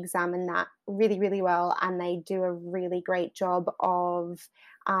think they examine that really, really well, and they do a really great job of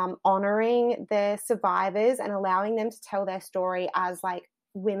honouring the survivors and allowing them to tell their story as like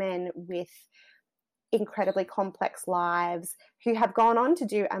women with incredibly complex lives who have gone on to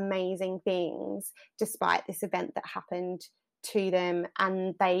do amazing things despite this event that happened to them,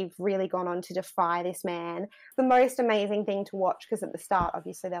 and they've really gone on to defy this man. The most amazing thing to watch, because at the start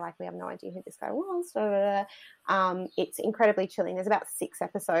obviously they're like, we have no idea who this guy was, it's incredibly chilling. There's about 6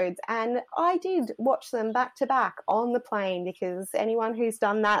 episodes, and I did watch them back to back on the plane, because anyone who's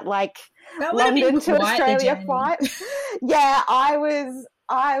done that like That London to Australia flight, yeah, I was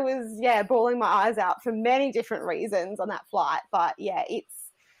bawling my eyes out for many different reasons on that flight. But yeah, it's,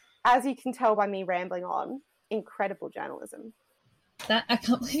 as you can tell by me rambling on, incredible journalism. That I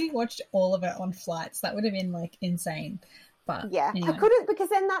can't believe you watched all of it on flights. That would have been like insane. But yeah, anyway. I couldn't, because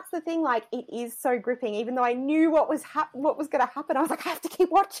then that's the thing, like it is so gripping. Even though I knew what was going to happen, I was like, I have to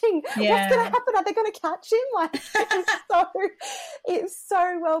keep watching. Yeah. What's going to happen? Are they going to catch him? Like it's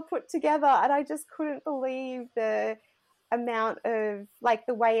so well put together, and I just couldn't believe the amount of like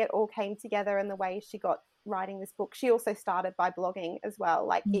the way it all came together and the way she got writing this book. She also started by blogging as well.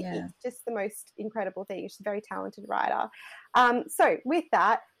 Like it's just the most incredible thing. She's a very talented writer. So with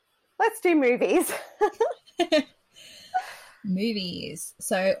that, let's do movies. Movies.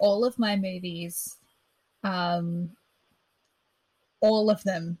 So all of my movies, all of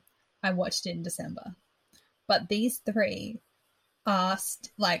them I watched in December. But these 3 are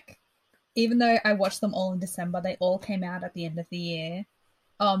like, even though I watched them all in December, they all came out at the end of the year.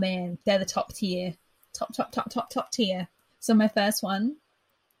 Oh man, they're the top tier. Top tier. So my first one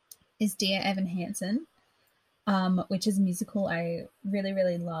is Dear Evan Hansen, which is a musical I really,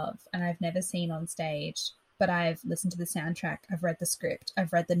 really love, and I've never seen on stage, but I've listened to the soundtrack, I've read the script,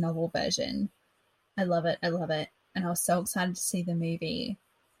 I've read the novel version. I love it. And I was so excited to see the movie.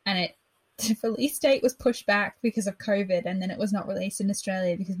 And the release date was pushed back because of COVID, and then it was not released in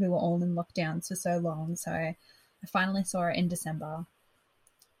Australia because we were all in lockdowns for so long. So I finally saw it in December.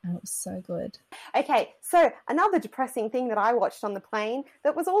 And it was so good. Okay, so another depressing thing that I watched on the plane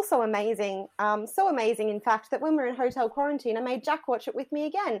that was also amazing, so amazing in fact that when we were in hotel quarantine, I made Jack watch it with me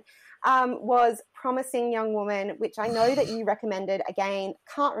again, was Promising Young Woman, which I know that you recommended. Again,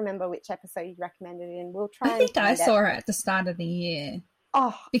 can't remember which episode you recommended it in. We'll try. I think I saw it at the start of the year.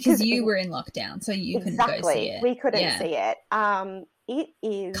 Oh, because you were in lockdown, so you couldn't go see it. We couldn't see it. It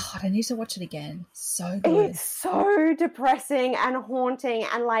is... God, I need to watch it again. So good. It's so depressing and haunting,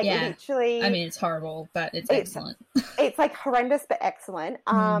 and like literally... I mean, it's horrible, but it's excellent. It's like horrendous but excellent.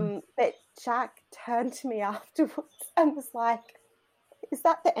 But Jack turned to me afterwards and was like, is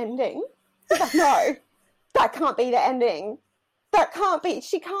that the ending? I was like, no, that can't be the ending. That can't be.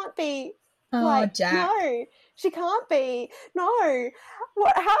 She can't be... like, Jack. No, she can't be. No,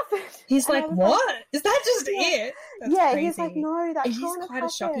 what happened? He's like, what? Is that just it? That's crazy. He's like, no, that can't have happened. It is quite a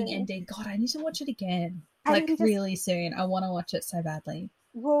shocking ending. God, I need to watch it again. And like, really soon. I want to watch it so badly.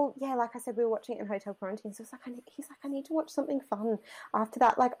 Well, yeah, like I said, we were watching it in hotel quarantine, so it's like, he's like, I need to watch something fun after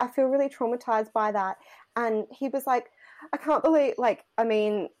that. Like, I feel really traumatized by that. And he was like, I can't believe, like, I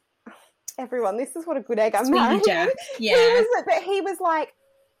mean, everyone, this is what a good egg I'm marrying. Jack. Yeah. But he was like,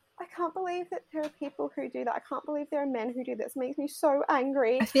 I can't believe that there are people who do that. I can't believe there are men who do this. It makes me so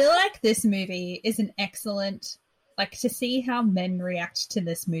angry. I feel like this movie is an excellent, like, to see how men react to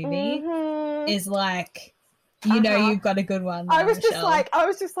this movie is like, you know, you've got a good one. I was just like,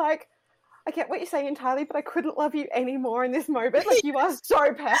 I get what you're saying entirely, but I couldn't love you any more in this moment. Like, you are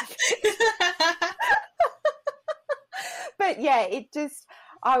so perfect. But yeah, it just,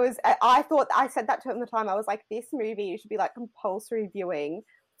 I thought, I said that to him at the time. I was like, this movie should be like compulsory viewing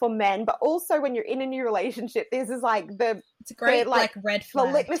for men, but also when you're in a new relationship, this is like it's a great like red flag,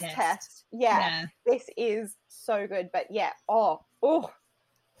 the litmus test. Yeah, this is so good. But yeah,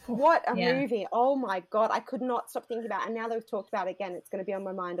 what a movie. Oh my God, I could not stop thinking about it. And now that we've talked about it again, it's going to be on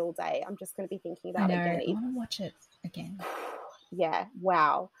my mind all day. I'm just going to be thinking about it again. I want to watch it again. Yeah.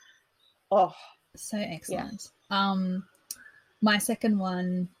 Wow. Oh, So excellent. My second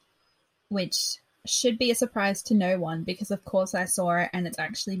one, which should be a surprise to no one because of course I saw it and it's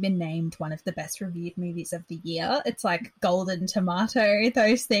actually been named one of the best reviewed movies of the year. It's like golden tomato,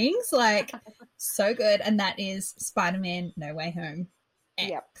 those things, like so good. And that is Spider-Man No Way Home.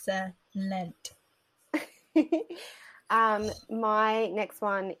 Yep. Excellent. My next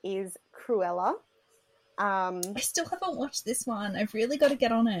one is Cruella. I still haven't watched this one. I've really got to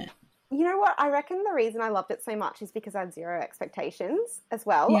get on it. You know what? I reckon the reason I loved it so much is because I had zero expectations as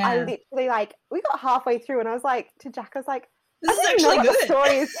well. Yeah. I literally, like, we got halfway through and I was like, to Jack, I was like, This is I don't actually know what good. the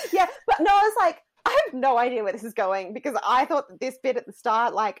story is. Yeah, but no, I was like, I have no idea where this is going because I thought that this bit at the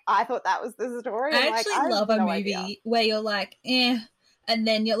start, like, I thought that was the story. I I'm actually like, love have a no movie idea. where you're like, and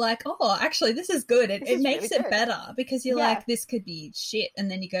then you're like, oh, actually, this is good. It This is makes really it good. better because you're Yeah. like, this could be shit. And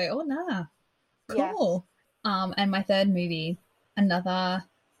then you go, oh, nah, Yeah. cool. And my third movie, another,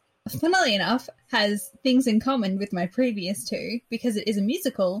 funnily enough, has things in common with my previous two because it is a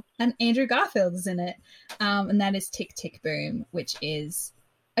musical and Andrew Garfield is in it. And that is Tick, Tick, Boom, which is,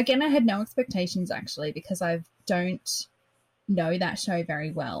 again, I had no expectations actually because I don't know that show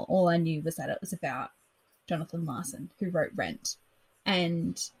very well. All I knew was that it was about Jonathan Larson, who wrote Rent.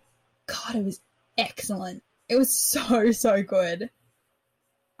 And God, it was excellent. It was so, so good.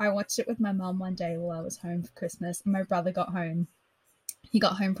 I watched it with my mum one day while I was home for Christmas, and my brother got home. He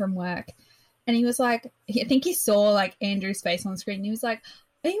got home from work, and he was like, I think he saw like Andrew's face on screen. And he was like,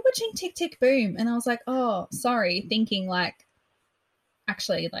 "Are you watching Tick Tick Boom?" And I was like, "Oh, sorry," thinking like,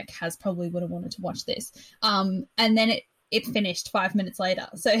 actually, like, Has probably would have wanted to watch this. And then it finished 5 minutes later,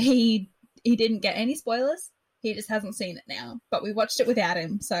 so he didn't get any spoilers. He just hasn't seen it now, but we watched it without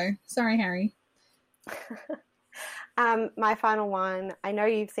him. So sorry, Harry. My final one, I know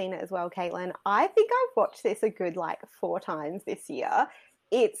you've seen it as well, Caitlin. I think I've watched this a good 4 times this year.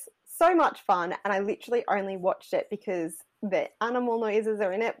 It's so much fun, and I literally only watched it because the animal noises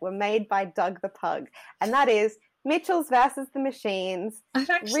are in it were made by Doug the Pug, and that is Mitchell's versus the Machines.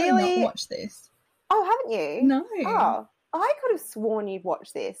 I've actually Really? not watched this. Oh, haven't you? No. Oh, I could have sworn you'd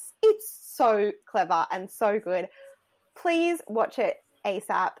watched this. It's so clever and so good. Please watch it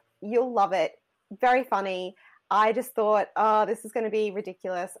ASAP. You'll love it. Very funny. I just thought, oh, this is going to be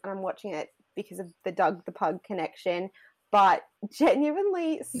ridiculous, and I'm watching it because of the Doug the Pug connection. But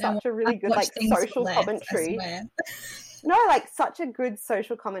genuinely, such a really good social commentary. No, such a good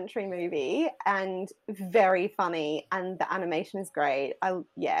social commentary movie, and very funny, and the animation is great.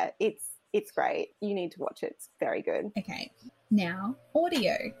 It's great. You need to watch it. It's very good. Okay, now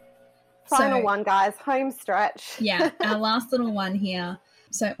audio. Final one, guys. Home stretch. Yeah, our last little one here.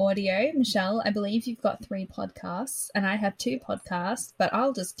 So audio, Michelle, I believe you've got 3 podcasts and I have 2 podcasts, but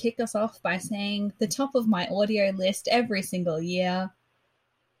I'll just kick us off by saying the top of my audio list every single year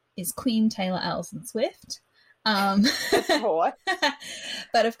is Queen Taylor Allison Swift. But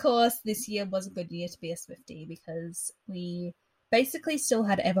of course, this year was a good year to be a Swiftie because we basically still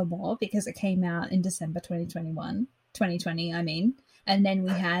had Evermore because it came out in December 2020, I mean. And then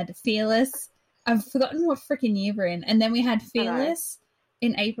we had Fearless. I've forgotten what freaking year we're in. And then we had Fearless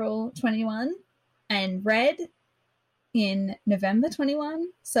in April 21 and Red in November 21.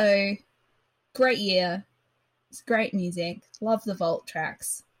 So great year. It's great music. Love the Vault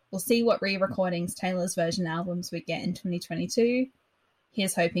tracks. We'll see what re-recordings Taylor's version albums we get in 2022.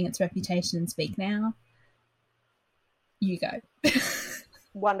 Here's hoping it's Reputation and Speak Now. You go.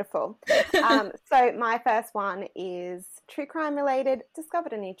 Wonderful. So my first one is true crime related.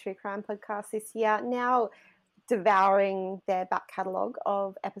 Discovered a new true crime podcast this year. Now devouring their back catalogue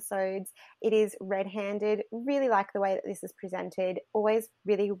of episodes. It is Red Handed. Really like the way that this is presented. Always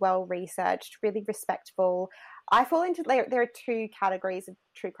really well researched, really respectful. I fall into, there are 2 categories of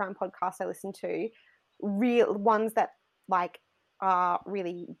true crime podcasts I listen to. Real ones that are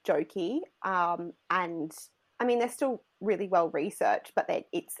really jokey, and I mean, they're still really well researched, but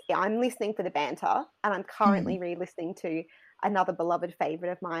I'm listening for the banter, and I'm currently re-listening to another beloved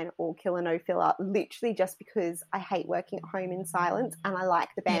favourite of mine, All Killer No Filler, literally just because I hate working at home in silence and I like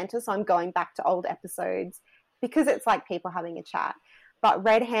the banter, so I'm going back to old episodes because it's like people having a chat. But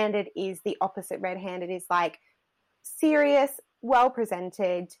Red Handed is the opposite. Red Handed is serious, well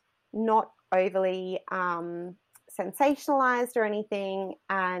presented, not overly sensationalized or anything,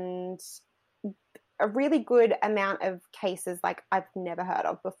 and a really good amount of cases I've never heard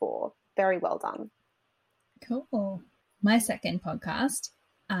of before. Very well done. Cool. My second podcast,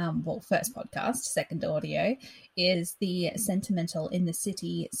 first podcast, second audio, is the Sentimental in the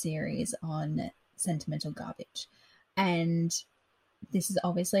City series on sentimental garbage. And this is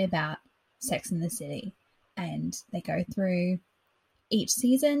obviously about Sex in the City. And they go through each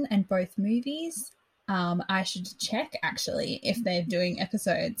season and both movies. I should check actually if they're doing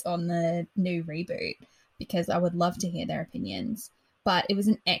episodes on the new reboot, because I would love to hear their opinions. But it was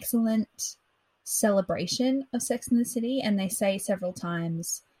an excellent celebration of Sex and the City, and they say several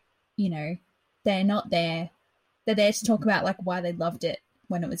times, you know, they're not there. They're there to talk about like why they loved it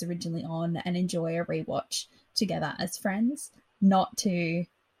when it was originally on and enjoy a rewatch together as friends, not to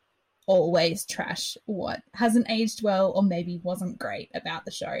always trash what hasn't aged well or maybe wasn't great about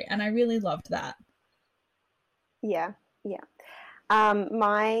the show. And I really loved that. Yeah.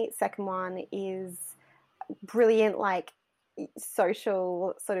 My second one is brilliant, like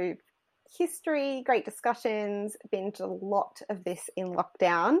social sort of history, great discussions. Binged a lot of this in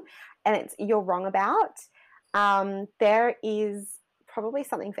lockdown, and it's You're Wrong About. There is probably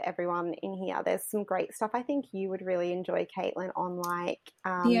something for everyone in here. There's some great stuff I think you would really enjoy, Caitlin, on like...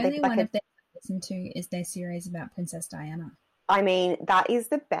 the only one of them I listen to is their series about Princess Diana. I mean, that is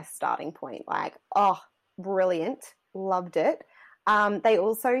the best starting point. Like, oh, brilliant. Loved it. They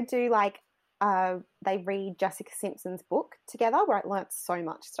also do like, they read Jessica Simpson's book together where I learnt so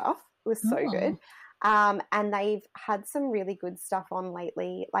much stuff. It was so good. And they've had some really good stuff on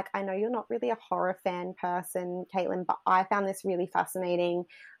lately. Like, I know you're not really a horror fan person, Caitlin, but I found this really fascinating.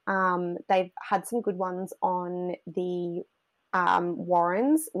 They've had some good ones on the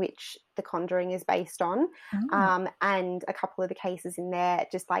Warrens, which The Conjuring is based on, and a couple of the cases in there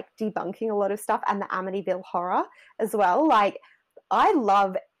just like debunking a lot of stuff, and the Amityville Horror as well. Like, I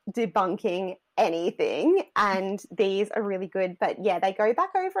love debunking anything, and these are really good. But yeah, they go back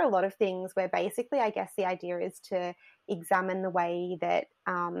over a lot of things where basically I guess the idea is to examine the way that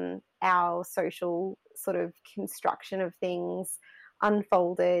our social sort of construction of things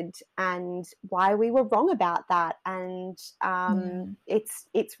unfolded and why we were wrong about that. And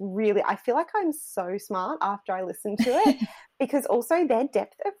it's really, I feel like I'm so smart after I listen to it because also their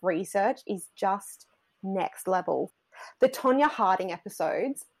depth of research is just next level. The Tonya Harding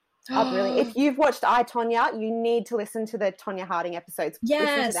episodes are brilliant. If you've watched I, Tonya, you need to listen to the Tonya Harding episodes.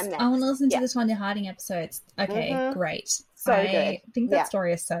 Yes, I want to listen to the Tonya Harding episodes. Okay, great. So I good. think that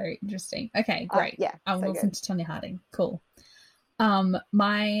story is so interesting. Okay, great. I will listen to Tonya Harding. Cool.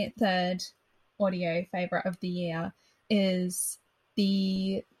 My third audio favorite of the year is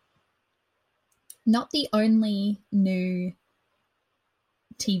not the only new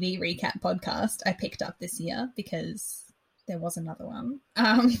TV recap podcast I picked up this year, because there was another one.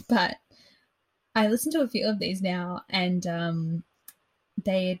 But I listen to a few of these now, and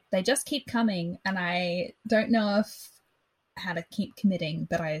they just keep coming, and I don't know how to keep committing,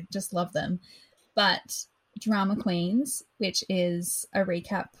 but I just love them. But Drama Queens, which is a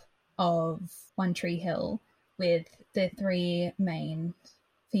recap of One Tree Hill with the three main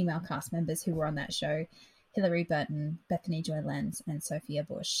female cast members who were on that show, Hilary Burton, Bethany Joy Lenz, and Sophia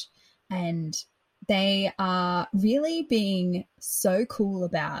Bush. And they are really being so cool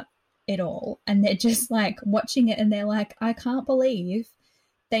about it all. And they're just like watching it and they're like, I can't believe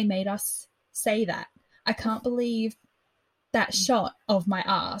they made us say that. I can't believe that shot of my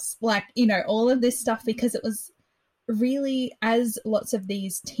ass. Like, you know, all of this stuff, because it was really, as lots of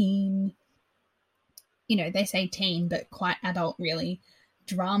these teen, you know, they say teen, but quite adult really,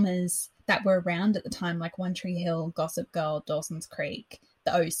 dramas that were around at the time, like One Tree Hill, Gossip Girl, Dawson's Creek,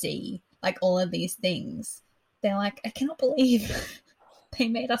 The OC, like all of these things. They're like, I cannot believe they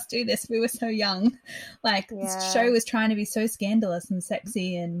made us do this. We were so young. Like, this show was trying to be so scandalous and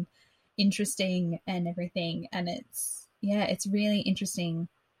sexy and interesting and everything. And it's really interesting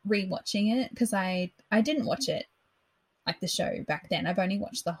rewatching it, because I didn't watch it, like the show back then. I've only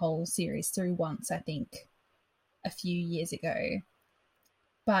watched the whole series through once, I think, a few years ago.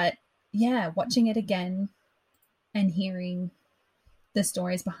 But yeah, watching it again and hearing the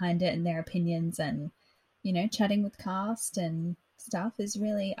stories behind it and their opinions and, you know, chatting with cast and stuff is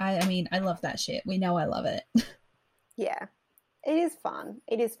really, I mean, I love that shit. We know I love it. Yeah. It is fun.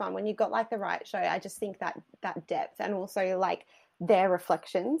 It is fun when you've got like the right show. I just think that depth, and also like their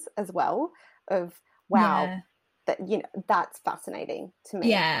reflections as well of, wow, that, you know, that's fascinating to me.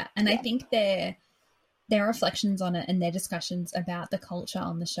 Yeah. And I think their reflections on it and their discussions about the culture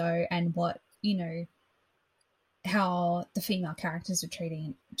on the show and what, you know, how the female characters are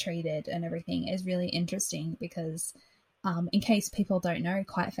treated and everything is really interesting, because in case people don't know,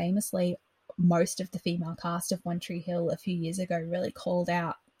 quite famously, most of the female cast of One Tree Hill a few years ago really called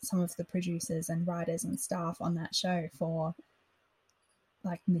out some of the producers and writers and staff on that show for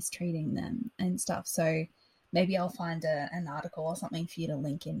like mistreating them and stuff. So maybe I'll find an article or something for you to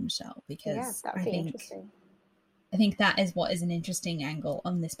link in, Michelle, because that would be interesting. I think that is what is an interesting angle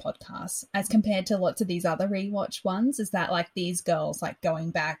on this podcast as compared to lots of these other rewatch ones, is that like these girls like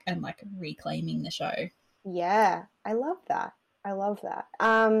going back and like reclaiming the show. Yeah, I love that. I love that.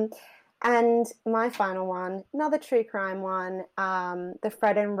 And my final one, another true crime one, the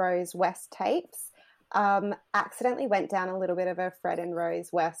Fred and Rose West tapes. Accidentally went down a little bit of a Fred and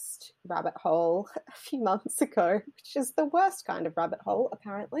Rose West rabbit hole a few months ago, which is the worst kind of rabbit hole,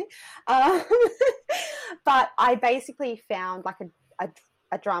 apparently. But I basically found like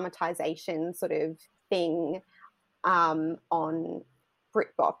a dramatization sort of thing on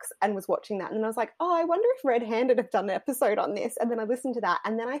BritBox and was watching that, and then I was like, oh, I wonder if Red Handed have done an episode on this. And then I listened to that,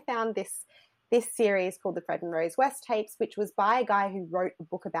 and then I found this series called the Fred and Rose West tapes, which was by a guy who wrote a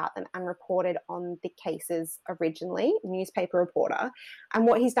book about them and reported on the cases originally, newspaper reporter. And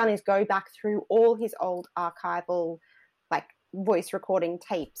what he's done is go back through all his old archival, like voice recording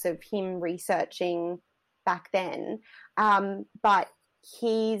tapes of him researching back then. But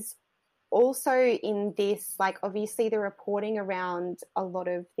he's also in this, like, obviously the reporting around a lot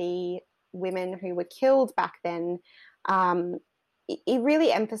of the women who were killed back then, it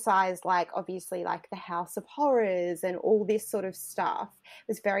really emphasized, like, obviously, like the House of Horrors and all this sort of stuff.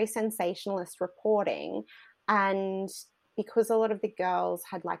 It was very sensationalist reporting. And because a lot of the girls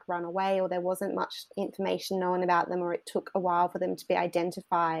had like run away, or there wasn't much information known about them, or it took a while for them to be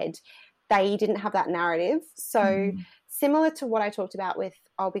identified, they didn't have that narrative. So similar to what I talked about with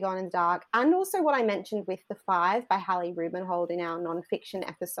I'll Be Gone in the Dark, and also what I mentioned with The Five by Hallie Rubenhold in our nonfiction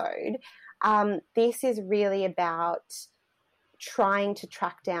episode, this is really about trying to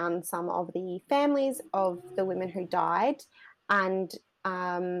track down some of the families of the women who died, and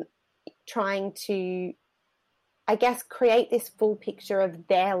trying to, I guess, create this full picture of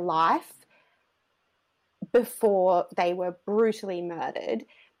their life before they were brutally murdered.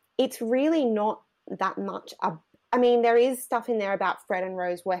 It's really not that much. I mean, there is stuff in there about Fred and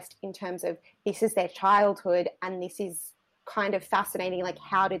Rose West in terms of this is their childhood, and this is kind of fascinating, like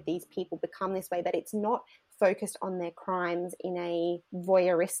how did these people become this way, but it's not focused on their crimes in a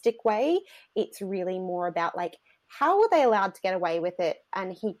voyeuristic way. It's really more about like, how were they allowed to get away with it?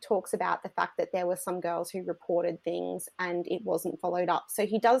 And he talks about the fact that there were some girls who reported things and it wasn't followed up. So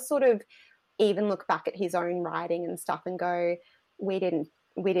he does sort of even look back at his own writing and stuff and go, we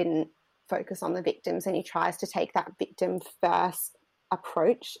didn't focus on the victims, and he tries to take that victim first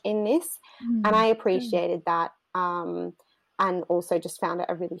approach in this. And I appreciated that. And also just found it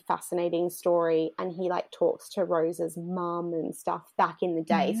a really fascinating story. And he like talks to Rose's mum and stuff back in the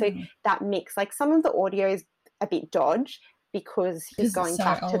day. So that mix, like some of the audio is a bit dodge because he's going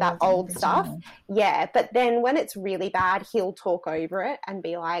back to that old stuff. Yeah. But then when it's really bad, he'll talk over it and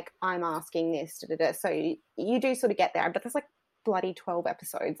be like, I'm asking this. Da, da, da. So you do sort of get there, but there's like bloody 12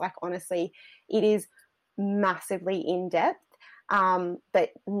 episodes. Like, honestly, it is massively in depth, but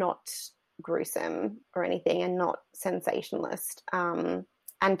not gruesome or anything, and not sensationalist, and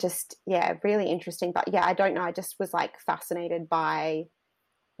just, yeah, really interesting. But yeah, I don't know, I just was like fascinated by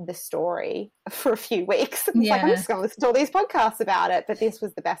the story for a few weeks. It's like, I'm just going to listen to all these podcasts about it, but this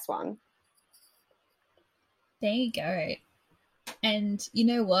was the best one. There you go. And you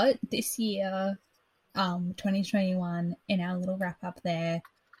know what, this year, 2021, in our little wrap up there,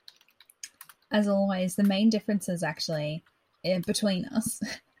 as always, the main differences actually between us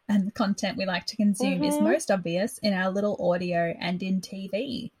and the content we like to consume is most obvious in our little audio and in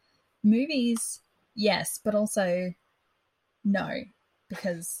TV. Movies, yes, but also no,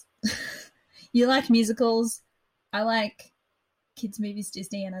 because you like musicals, I like kids' movies,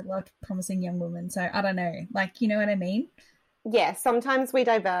 Disney, and I loved Promising Young Woman, so I don't know, like, you know what I mean? Yeah, sometimes we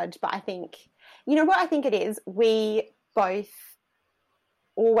diverge, but I think, you know what I think it is? We both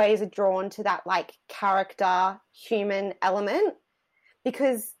always are drawn to that, like, character, human element,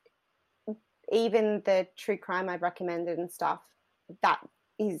 because even the true crime I've recommended and stuff, that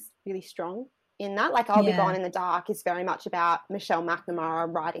is really strong in that. Like, I'll Be Gone in the Dark is very much about Michelle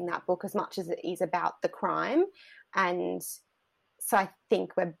McNamara writing that book as much as it is about the crime. And so I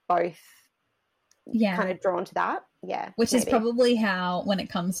think we're both kind of drawn to that. Yeah. Which is probably how, when it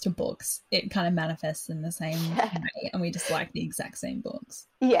comes to books, it kind of manifests in the same way, and we just like the exact same books.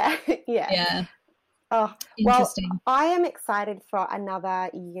 Yeah. Yeah. Oh, well, I am excited for another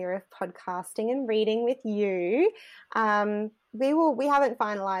year of podcasting and reading with you. We haven't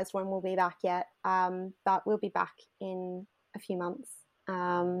finalised when we'll be back yet, but we'll be back in a few months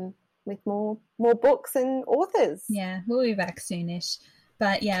with more books and authors. Yeah, we'll be back soonish.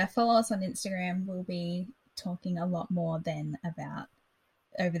 But yeah, follow us on Instagram. We'll be talking a lot more then about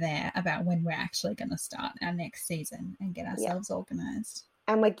over there about when we're actually going to start our next season and get ourselves organised.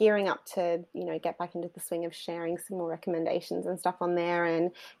 And we're gearing up to, get back into the swing of sharing some more recommendations and stuff on there.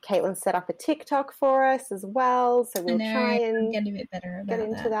 And Caitlin set up a TikTok for us as well. So we'll try and get a bit better about get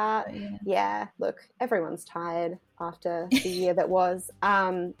into that. Yeah, look, everyone's tired after the year that was.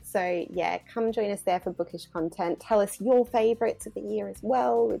 So yeah, come join us there for bookish content. Tell us your favourites of the year as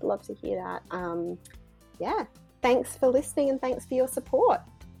well. We'd love to hear that. Yeah, thanks for listening and thanks for your support.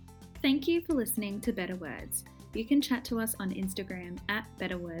 Thank you for listening to Better Words. You can chat to us on Instagram at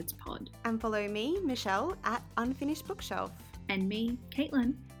BetterWordsPod. And follow me, Michelle, at Unfinished Bookshelf. And me,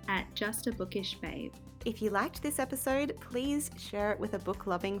 Caitlin, at Just a Bookish Babe. If you liked this episode, please share it with a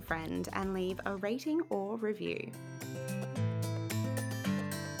book-loving friend and leave a rating or review.